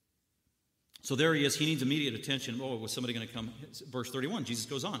 So there he is. He needs immediate attention. Oh, was somebody going to come? Verse 31, Jesus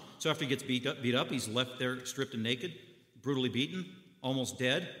goes on. So after he gets beat up, he's left there stripped and naked, brutally beaten, almost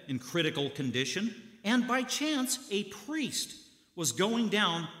dead, in critical condition. And by chance, a priest was going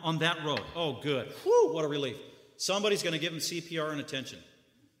down on that road. Oh, good. Whew, what a relief. Somebody's going to give him CPR and attention.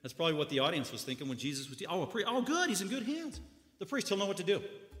 That's probably what the audience was thinking when Jesus was... Oh, good. He's in good hands. The priest, he'll know what to do.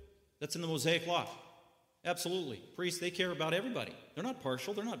 That's in the Mosaic Law. Absolutely. Priests, they care about everybody. They're not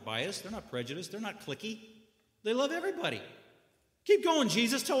partial. They're not biased. They're not prejudiced. They're not cliquey. They love everybody. Keep going,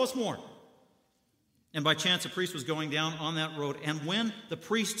 Jesus. Tell us more. And by chance, a priest was going down on that road. And when the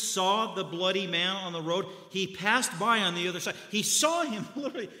priest saw the bloody man on the road, he passed by on the other side. He saw him,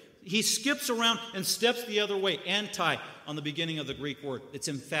 literally. He skips around and steps the other way. Anti on the beginning of the Greek word. It's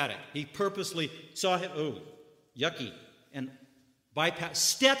emphatic. He purposely saw him. Oh, yucky. And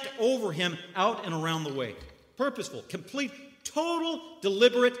stepped over him out and around the way. Purposeful, complete, total,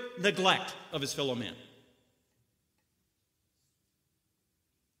 deliberate neglect of his fellow man.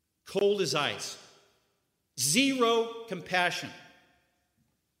 Cold as ice. Zero compassion.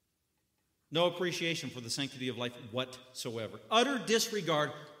 No appreciation for the sanctity of life whatsoever. Utter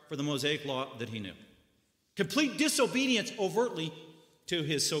disregard for the Mosaic Law that he knew. Complete disobedience overtly to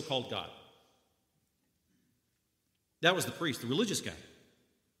his so-called God. That was the priest, the religious guy,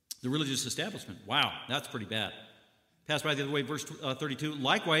 the religious establishment. Wow, that's pretty bad. Pass by the other way, verse 32.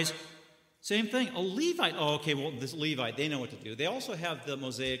 Likewise, same thing. A Levite. Oh, okay, well, this Levite, they know what to do. They also have the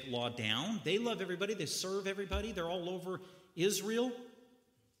Mosaic Law down. They love everybody. They serve everybody. They're all over Israel.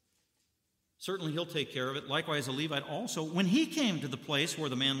 Certainly he'll take care of it. Likewise, a Levite also, when he came to the place where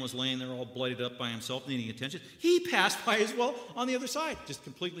the man was laying there all bloodied up by himself, needing attention, he passed by as well on the other side. Just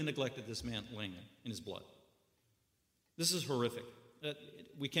completely neglected this man laying there in his blood. This is horrific.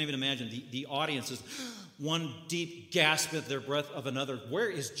 We can't even imagine. The audience is one deep gasp at their breath of another. Where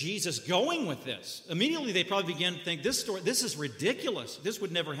is Jesus going with this? Immediately they probably begin to think, this is ridiculous. This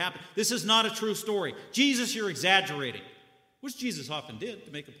would never happen. This is not a true story. Jesus, you're exaggerating. Which Jesus often did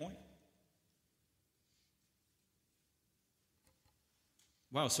to make a point.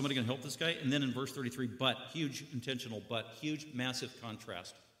 Wow, is somebody going to help this guy? And then in verse 33, but, huge intentional but, huge, massive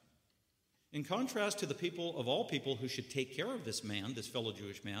contrast. In contrast to the people of all people who should take care of this man, this fellow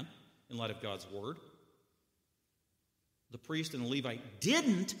Jewish man, in light of God's word, the priest and the Levite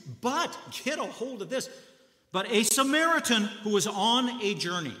didn't, but, get a hold of this, but a Samaritan who was on a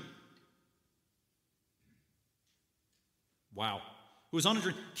journey. Wow. Who was on a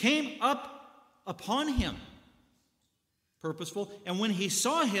journey, came up upon him, purposeful, and when he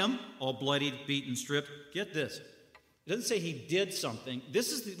saw him, all bloodied, beaten, stripped, get this. It doesn't say he did something.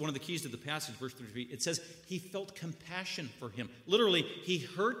 This is one of the keys to the passage, verse 33. It says he felt compassion for him. Literally, he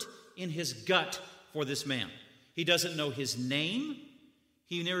hurt in his gut for this man. He doesn't know his name.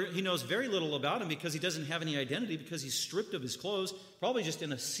 He knows very little about him because he doesn't have any identity, because he's stripped of his clothes, probably just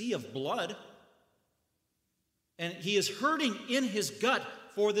in a sea of blood. And he is hurting in his gut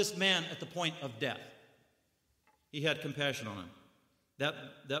for this man at the point of death. He had compassion on him.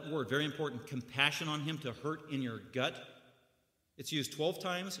 That word, very important, compassion on him, to hurt in your gut. It's used 12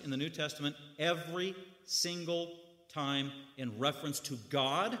 times in the New Testament, every single time in reference to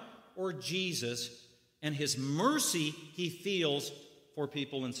God or Jesus and his mercy he feels for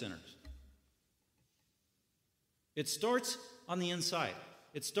people and sinners. It starts on the inside.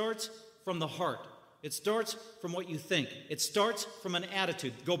 It starts from the heart. It starts from what you think. It starts from an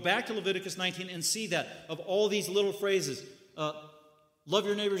attitude. Go back to Leviticus 19 and see that, of all these little phrases. Love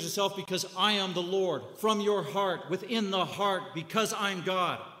your neighbors yourself because I am the Lord. From your heart, within the heart, because I'm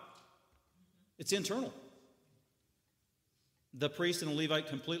God. It's internal. The priest and the Levite,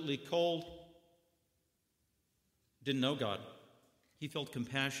 completely cold, didn't know God. He felt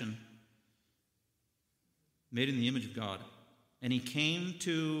compassion, made in the image of God. And he came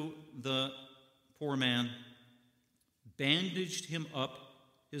to the poor man, bandaged him up,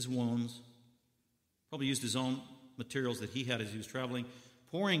 his wounds, probably used his own materials that he had as he was traveling,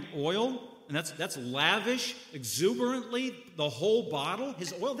 pouring oil, and that's lavish, exuberantly, the whole bottle.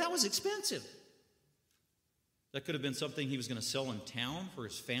 His oil, that was expensive. That could have been something he was going to sell in town for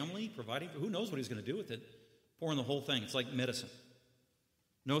his family, providing for, who knows what he was going to do with it. Pouring the whole thing. It's like medicine.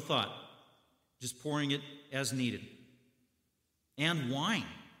 No thought. Just pouring it as needed. And wine.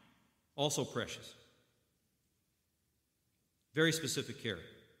 Also precious. Very specific care.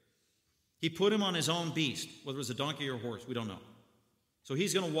 He put him on his own beast, whether it was a donkey or a horse, we don't know. So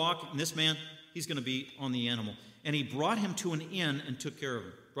he's going to walk, and this man, he's going to be on the animal. And he brought him to an inn and took care of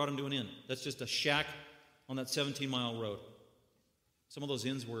him. Brought him to an inn. That's just a shack on that 17-mile road. Some of those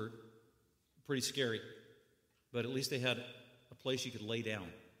inns were pretty scary, but at least they had a place you could lay down.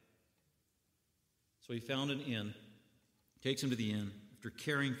 So he found an inn, takes him to the inn after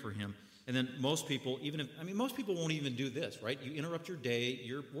caring for him. And then most people, most people won't even do this, right? You interrupt your day,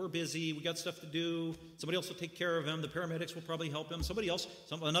 we're busy, we got stuff to do, somebody else will take care of him, the paramedics will probably help him, somebody else,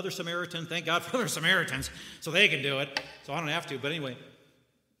 another Samaritan, thank God for other Samaritans, so they can do it, so I don't have to. But anyway,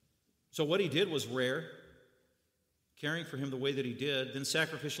 so what he did was rare, caring for him the way that he did, then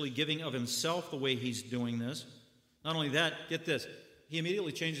sacrificially giving of himself the way he's doing this. Not only that, get this, he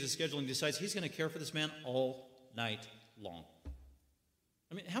immediately changes his schedule and decides he's going to care for this man all night long.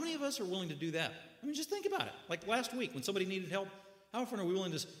 I mean, how many of us are willing to do that? I mean, just think about it. Like last week when somebody needed help, how often are we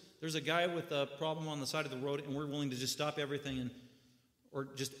willing to, there's a guy with a problem on the side of the road and we're willing to just stop everything or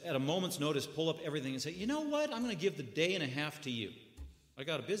just at a moment's notice pull up everything and say, you know what, I'm going to give the day and a half to you. I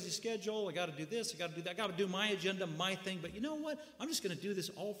got a busy schedule, I got to do this, I got to do that, I got to do my agenda, my thing, but you know what, I'm just going to do this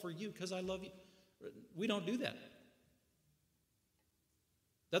all for you because I love you. We don't do that.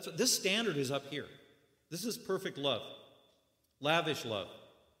 That's what this standard is up here. This is perfect love, lavish love.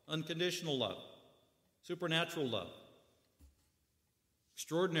 Unconditional love, supernatural love,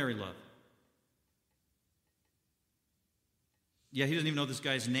 extraordinary love. Yeah, he doesn't even know this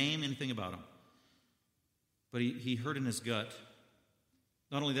guy's name, anything about him. But he hurt in his gut.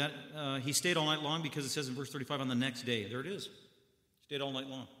 Not only that, he stayed all night long because it says in verse 35, on the next day. There it is. Stayed all night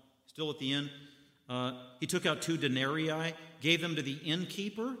long. Still at the inn. He took out 2 denarii, gave them to the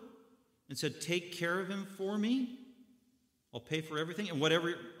innkeeper, and said, take care of him for me. I'll pay for everything, and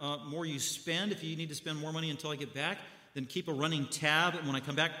whatever more you spend, if you need to spend more money until I get back, then keep a running tab, and when I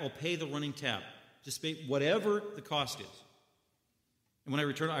come back, I'll pay the running tab. Just pay whatever the cost is. And when I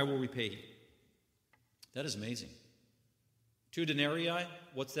return, I will repay you. That is amazing. 2 denarii,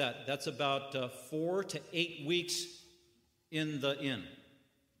 what's that? That's about 4 to 8 weeks in the inn.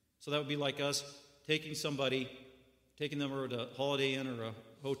 So that would be like us taking them over to a Holiday Inn or a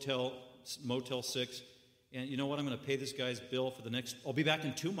hotel, Motel 6, and you know what? I'm going to pay this guy's bill for I'll be back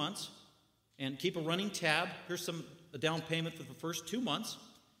in 2 months and keep a running tab. Here's a down payment for the first 2 months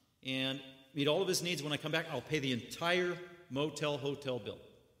and meet all of his needs. When I come back, I'll pay the entire motel, hotel bill.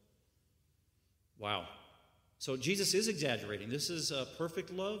 Wow. So Jesus is exaggerating. This is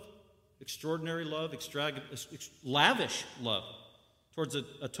perfect love, extraordinary love, lavish love towards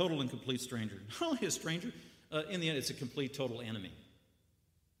a total and complete stranger. Not only a stranger, in the end, it's a complete, total enemy.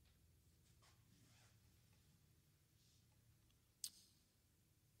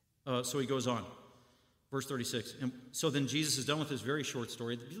 So he goes on. Verse 36. And so then Jesus is done with this very short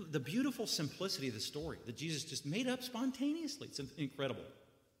story. The beautiful simplicity of the story that Jesus just made up spontaneously. It's incredible.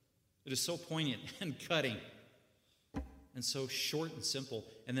 It is so poignant and cutting and so short and simple.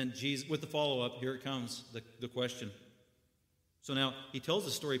 And then Jesus, with the follow-up, here it comes, the question. So now, he tells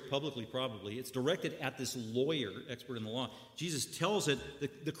the story publicly, probably. It's directed at this lawyer, expert in the law. Jesus tells it.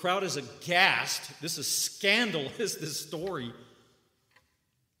 The crowd is aghast. This is scandalous, this story.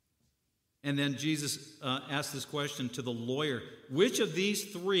 And then Jesus asks this question to the lawyer. Which of these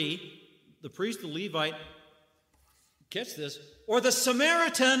three, the priest, the Levite, catch this, or the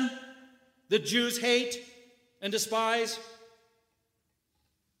Samaritan, the Jews hate and despise?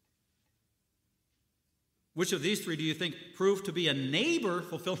 Which of these three do you think proved to be a neighbor,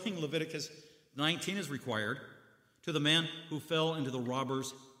 fulfilling Leviticus 19 as required, to the man who fell into the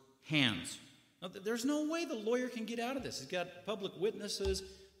robber's hands? Now, there's no way the lawyer can get out of this. He's got public witnesses.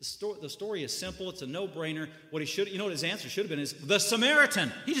 The story is simple. It's a no-brainer. What his answer should have been is the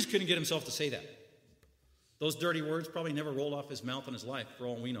Samaritan. He just couldn't get himself to say that. Those dirty words probably never rolled off his mouth in his life, for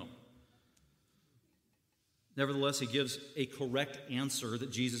all we know. Nevertheless, he gives a correct answer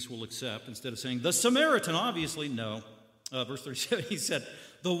that Jesus will accept. Instead of saying, the Samaritan, obviously, no. Verse 37, he said,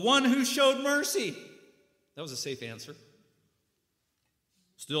 the one who showed mercy. That was a safe answer.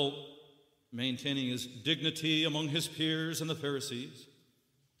 Still maintaining his dignity among his peers and the Pharisees.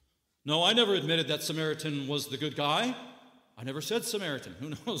 No, I never admitted that Samaritan was the good guy. I never said Samaritan.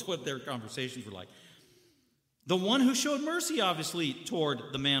 Who knows what their conversations were like. The one who showed mercy, obviously, toward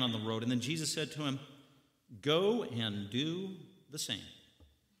the man on the road. And then Jesus said to him, go and do the same.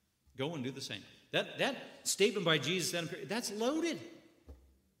 Go and do the same. That statement by Jesus, that's loaded.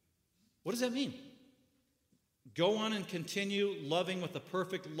 What does that mean? Go on and continue loving with a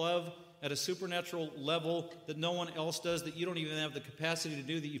perfect love at a supernatural level that no one else does, that you don't even have the capacity to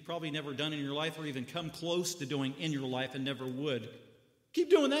do, that you've probably never done in your life or even come close to doing in your life and never would.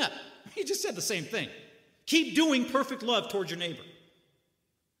 Keep doing that. He just said the same thing. Keep doing perfect love towards your neighbor,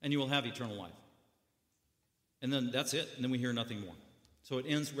 and you will have eternal life. And then that's it, and then we hear nothing more. So it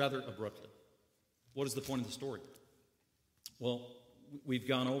ends rather abruptly. What is the point of the story? Well, we've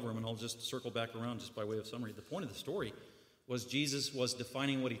gone over them, and I'll just circle back around just by way of summary. The point of the story was Jesus was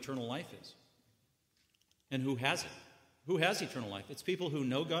defining what eternal life is. And who has it? Who has eternal life? It's people who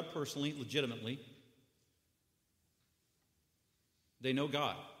know God personally, legitimately. They know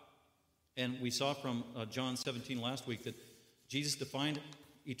God. And we saw from John 17 last week that Jesus defined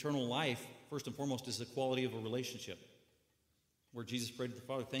eternal life, first and foremost, as the quality of a relationship. Where Jesus prayed to the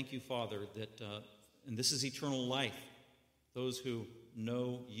Father, thank you, Father, that, and this is eternal life. Those who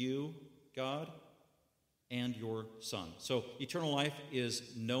know you, God, and your Son. So eternal life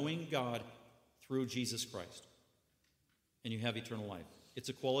is knowing God through Jesus Christ. And you have eternal life. It's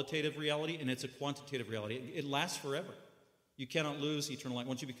a qualitative reality and it's a quantitative reality. It lasts forever. You cannot lose eternal life.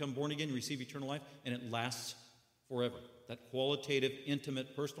 Once you become born again, you receive eternal life, and it lasts forever. That qualitative,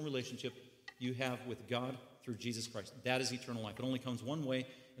 intimate, personal relationship you have with God through Jesus Christ. That is eternal life. It only comes one way,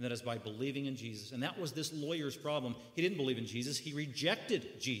 and that is by believing in Jesus. And that was this lawyer's problem. He didn't believe in Jesus. He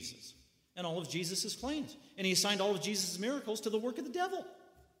rejected Jesus and all of Jesus' claims. And he assigned all of Jesus' miracles to the work of the devil.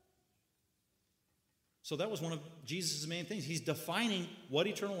 So that was one of Jesus' main things. He's defining what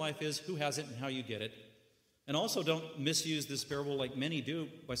eternal life is, who has it, and how you get it. And also don't misuse this parable like many do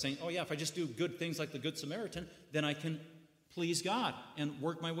by saying, oh yeah, if I just do good things like the Good Samaritan, then I can please God and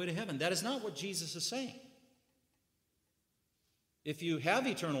work my way to heaven. That is not what Jesus is saying. If you have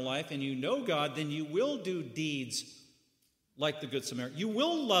eternal life and you know God, then you will do deeds like the Good Samaritan. You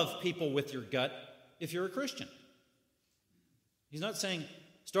will love people with your gut if you're a Christian. He's not saying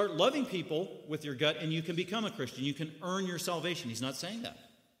start loving people with your gut and you can become a Christian. You can earn your salvation. He's not saying that.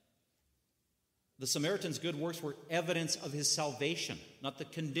 The Samaritan's good works were evidence of his salvation, not the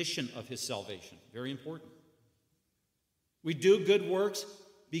condition of his salvation. Very important. We do good works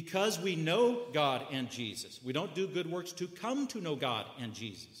because we know God and Jesus. We don't do good works to come to know God and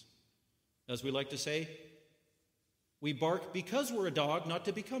Jesus. As we like to say, we bark because we're a dog, not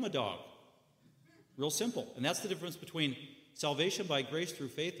to become a dog. Real simple. And that's the difference between salvation by grace through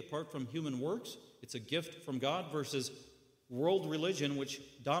faith apart from human works. It's a gift from God versus world religion, which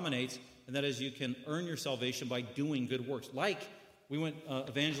dominates, and that is you can earn your salvation by doing good works. Like we went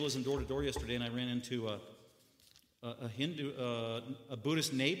evangelism door to door yesterday, and I ran into a Hindu, a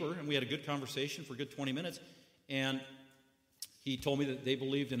Buddhist neighbor, and we had a good conversation for a good 20 minutes, and he told me that they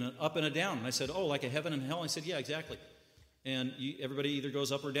believed in an up and a down. And I said, oh, like a heaven and hell? And I said, yeah, exactly. And everybody either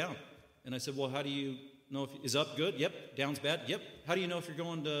goes up or down. And I said, well, how do you know is up good? Yep. Down's bad? Yep. How do you know if you're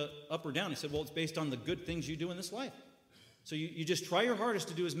going to up or down? He said, well, it's based on the good things you do in this life. So you just try your hardest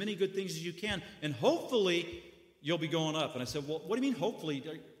to do as many good things as you can, and hopefully you'll be going up. And I said, well, what do you mean hopefully?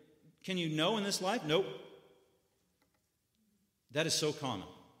 Can you know in this life? Nope. That is so common.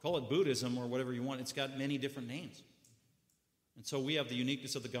 Call it Buddhism or whatever you want. It's got many different names. And so we have the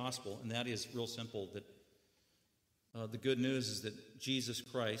uniqueness of the gospel, and that is real simple, that the good news is that Jesus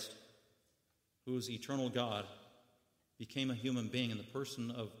Christ, who is eternal God, became a human being in the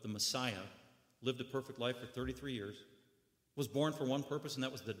person of the Messiah, lived a perfect life for 33 years, was born for one purpose, and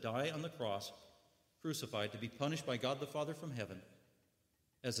that was to die on the cross, crucified, to be punished by God the Father from heaven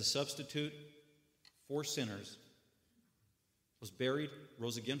as a substitute for sinners, was buried,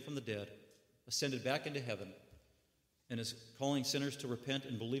 rose again from the dead, ascended back into heaven, and is calling sinners to repent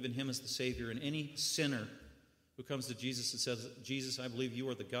and believe in him as the Savior. And any sinner who comes to Jesus and says, Jesus, I believe you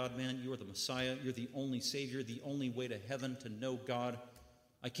are the God-man, you are the Messiah, you're the only Savior, the only way to heaven, to know God.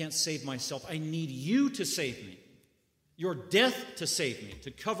 I can't save myself. I need you to save me. Your death to save me,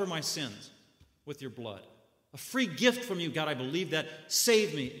 to cover my sins with your blood. A free gift from you, God, I believe that.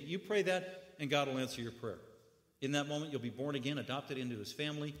 Save me. You pray that, and God will answer your prayer. In that moment, you'll be born again, adopted into his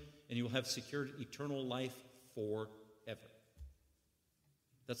family, and you will have secured eternal life forever.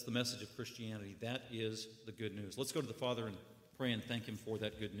 That's the message of Christianity. That is the good news. Let's go to the Father and pray and thank him for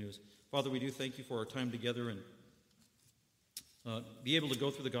that good news. Father, we do thank you for our time together and be able to go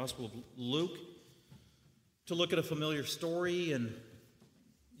through the Gospel of Luke, to look at a familiar story, and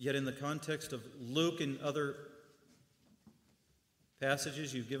yet in the context of Luke and other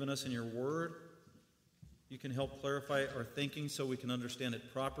passages you've given us in your word, you can help clarify our thinking so we can understand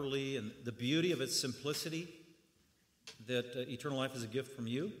it properly, and the beauty of its simplicity, that eternal life is a gift from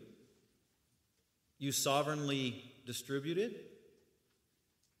you. You sovereignly distribute it.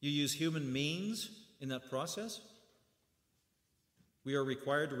 You use human means in that process. We are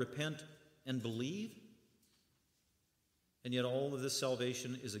required to repent and believe. And yet all of this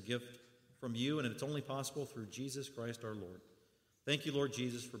salvation is a gift from you, and it's only possible through Jesus Christ our Lord. Thank you, Lord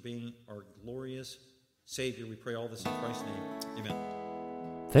Jesus, for being our glorious Savior. We pray all this in Christ's name. Amen.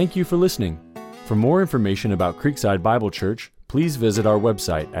 Thank you for listening. For more information about Creekside Bible Church, please visit our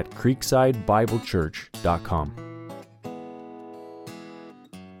website at creeksidebiblechurch.com.